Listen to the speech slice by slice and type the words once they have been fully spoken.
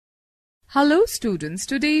Hello students,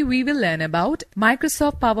 today we will learn about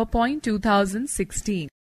Microsoft PowerPoint 2016.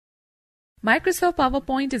 Microsoft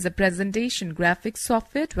PowerPoint is a presentation graphics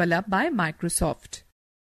software developed by Microsoft.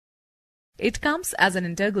 It comes as an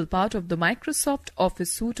integral part of the Microsoft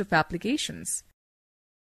Office suite of applications.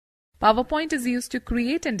 PowerPoint is used to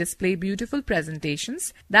create and display beautiful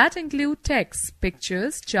presentations that include text,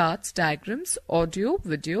 pictures, charts, diagrams, audio,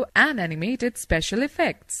 video, and animated special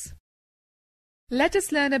effects. Let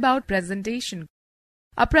us learn about presentation.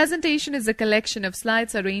 A presentation is a collection of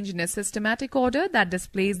slides arranged in a systematic order that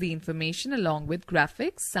displays the information along with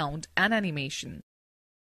graphics, sound, and animation.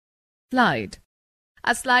 Slide.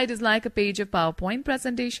 A slide is like a page of PowerPoint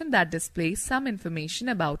presentation that displays some information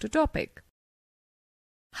about a topic.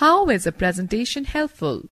 How is a presentation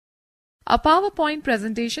helpful? A PowerPoint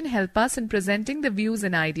presentation helps us in presenting the views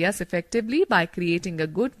and ideas effectively by creating a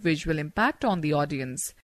good visual impact on the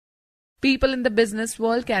audience. People in the business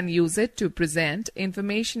world can use it to present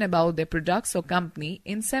information about their products or company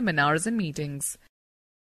in seminars and meetings.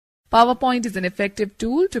 PowerPoint is an effective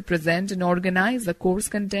tool to present and organize the course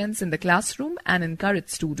contents in the classroom and encourage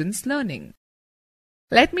students' learning.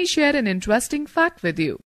 Let me share an interesting fact with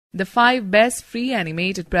you. The 5 best free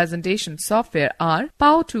animated presentation software are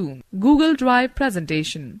PowerPoint, Google Drive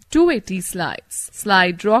Presentation, 280 Slides,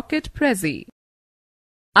 Slide Rocket Prezi.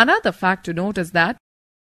 Another fact to note is that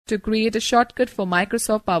to create a shortcut for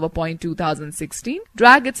Microsoft PowerPoint 2016,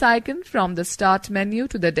 drag its icon from the Start menu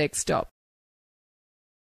to the desktop.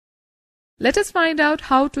 Let us find out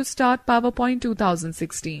how to start PowerPoint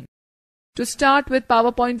 2016. To start with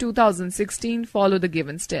PowerPoint 2016, follow the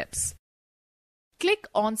given steps. Click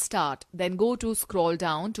on Start, then go to scroll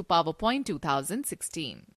down to PowerPoint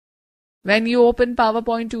 2016. When you open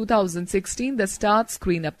PowerPoint 2016, the Start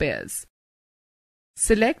screen appears.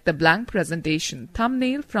 Select the blank presentation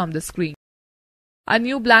thumbnail from the screen. A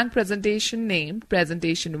new blank presentation named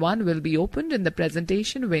Presentation 1 will be opened in the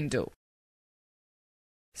presentation window.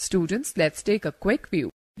 Students, let's take a quick view.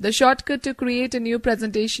 The shortcut to create a new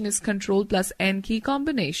presentation is Ctrl+N key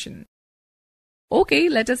combination. Okay,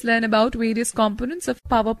 let us learn about various components of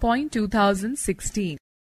PowerPoint 2016.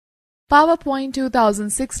 PowerPoint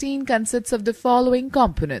 2016 consists of the following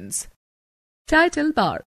components. Title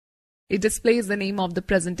bar. It displays the name of the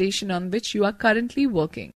presentation on which you are currently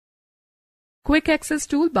working. Quick Access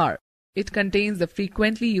Toolbar. It contains the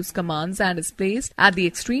frequently used commands and is placed at the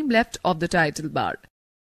extreme left of the title bar.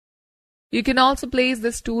 You can also place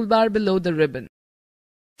this toolbar below the ribbon.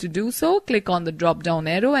 To do so, click on the drop-down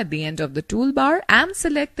arrow at the end of the toolbar and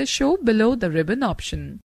select the Show Below the Ribbon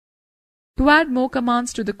option. To add more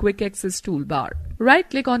commands to the Quick Access Toolbar,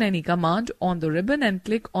 right-click on any command on the ribbon and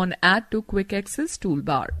click on Add to Quick Access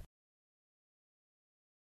Toolbar.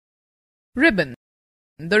 Ribbon.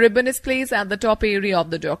 The ribbon is placed at the top area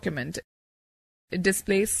of the document. It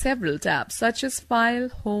displays several tabs such as File,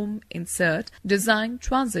 Home, Insert, Design,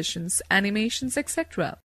 Transitions, Animations,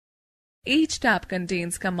 etc. Each tab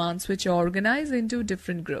contains commands which are organized into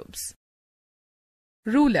different groups.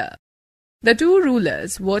 Ruler. The 2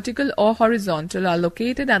 rulers, vertical or horizontal, are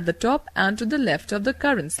located at the top and to the left of the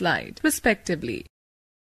current slide, respectively.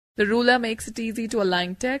 The ruler makes it easy to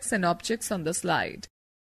align text and objects on the slide.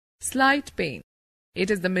 Slide pane.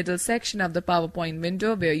 It is the middle section of the PowerPoint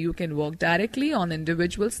window where you can work directly on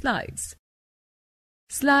individual slides.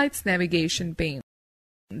 Slides navigation pane.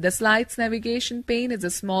 The Slides navigation pane is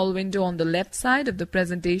a small window on the left side of the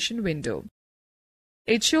presentation window.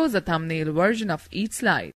 It shows a thumbnail version of each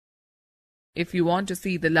slide. If you want to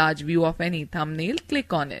see the large view of any thumbnail,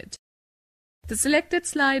 click on it. The selected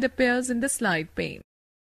slide appears in the slide pane.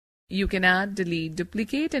 You can add, delete,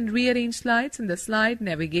 duplicate, and rearrange slides in the slide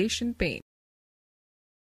navigation pane.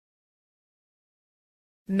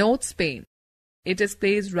 Notes pane. It is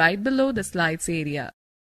placed right below the slides area.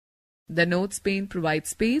 The Notes pane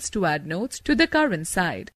provides space to add notes to the current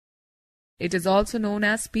slide. It is also known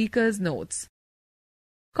as Speaker's Notes.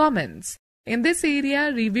 Comments. In this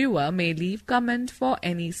area, reviewer may leave comment for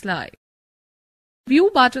any slide.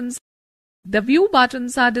 View buttons. The view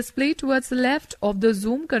buttons are displayed towards the left of the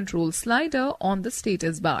zoom control slider on the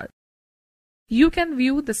status bar. You can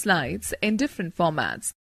view the slides in different formats.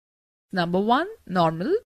 Number 1,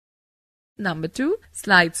 Normal. Number 2,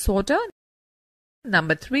 Slide Sorter.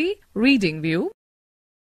 Number 3, Reading View.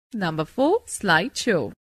 Number 4,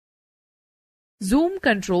 Slideshow. Zoom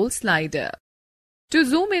control slider. To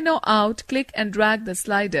zoom in or out, click and drag the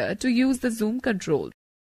slider to use the zoom control.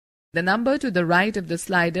 The number to the right of the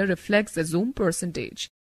slider reflects the zoom percentage.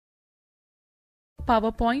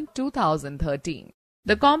 PowerPoint 2013.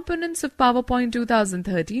 The components of PowerPoint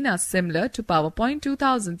 2013 are similar to PowerPoint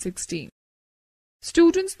 2016.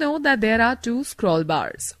 Students know that there are two scroll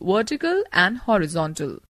bars, vertical and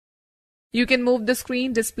horizontal. You can move the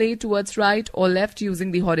screen display towards right or left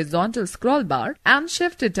using the horizontal scroll bar and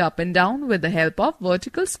shift it up and down with the help of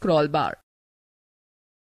vertical scroll bar.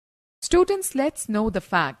 Students, let's know the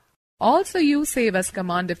fact. Also use Save As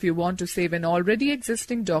command if you want to save an already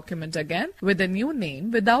existing document again with a new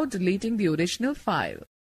name without deleting the original file.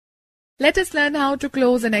 Let us learn how to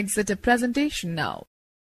close and exit a presentation now.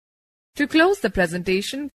 To close the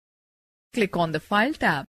presentation, click on the File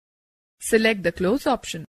tab. Select the Close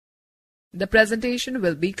option. The presentation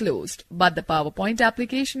will be closed, but the PowerPoint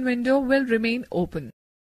application window will remain open.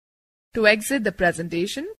 To exit the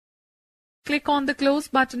presentation, click on the Close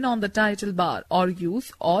button on the title bar or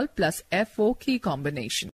use Alt plus F4 key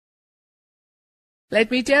combination.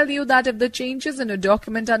 Let me tell you that if the changes in a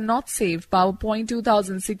document are not saved, PowerPoint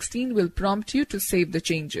 2016 will prompt you to save the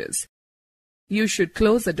changes. You should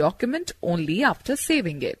close the document only after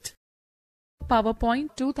saving it.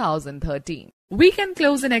 PowerPoint 2013. We can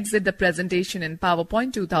close and exit the presentation in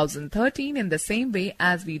PowerPoint 2013 in the same way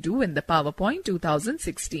as we do in the PowerPoint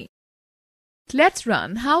 2016. Let's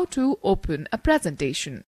run how to open a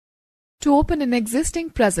presentation. To open an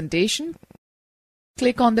existing presentation,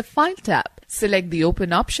 click on the File tab. Select the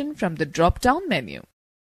Open option from the drop-down menu.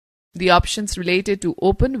 The options related to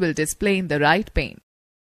Open will display in the right pane.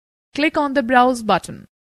 Click on the Browse button.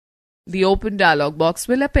 The Open dialog box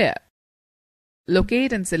will appear.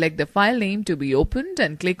 Locate and select the file name to be opened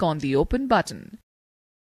and click on the Open button.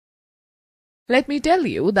 Let me tell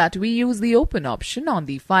you that we use the Open option on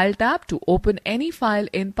the File tab to open any file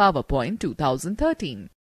in PowerPoint 2013.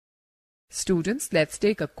 Students, let's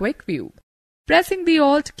take a quick view. Pressing the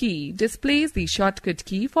Alt key displays the shortcut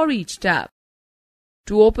key for each tab.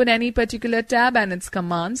 To open any particular tab and its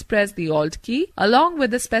commands, press the Alt key along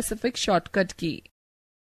with the specific shortcut key.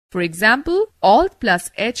 For example, Alt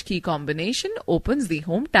plus H key combination opens the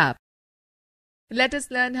Home tab. Let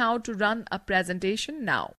us learn how to run a presentation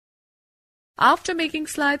now. After making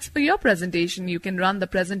slides for your presentation, you can run the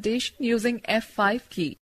presentation using F5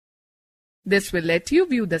 key. This will let you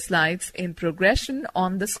view the slides in progression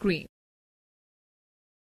on the screen.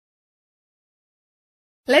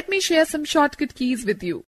 Let me share some shortcut keys with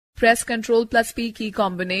you. Press Ctrl plus P key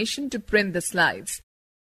combination to print the slides.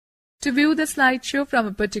 To view the slideshow from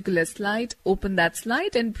a particular slide, open that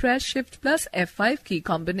slide and press Shift plus F5 key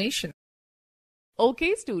combination.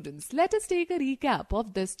 Okay students, let us take a recap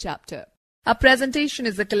of this chapter. A presentation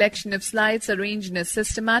is a collection of slides arranged in a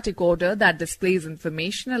systematic order that displays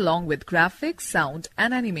information along with graphics, sound,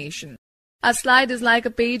 and animation. A slide is like a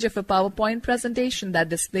page of a PowerPoint presentation that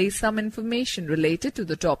displays some information related to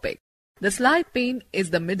the topic. The slide pane is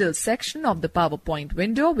the middle section of the PowerPoint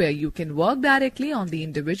window where you can work directly on the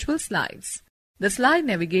individual slides. The slide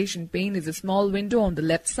navigation pane is a small window on the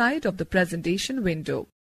left side of the presentation window.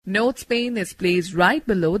 Notes pane is placed right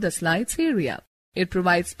below the slides area. It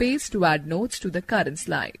provides space to add notes to the current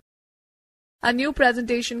slide. A new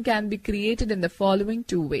presentation can be created in the following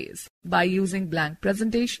two ways: by using blank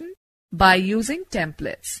presentation, by using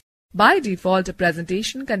templates. By default, a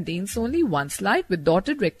presentation contains only one slide with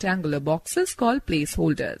dotted rectangular boxes called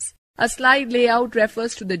placeholders. A slide layout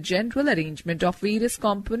refers to the general arrangement of various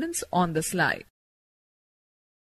components on the slide.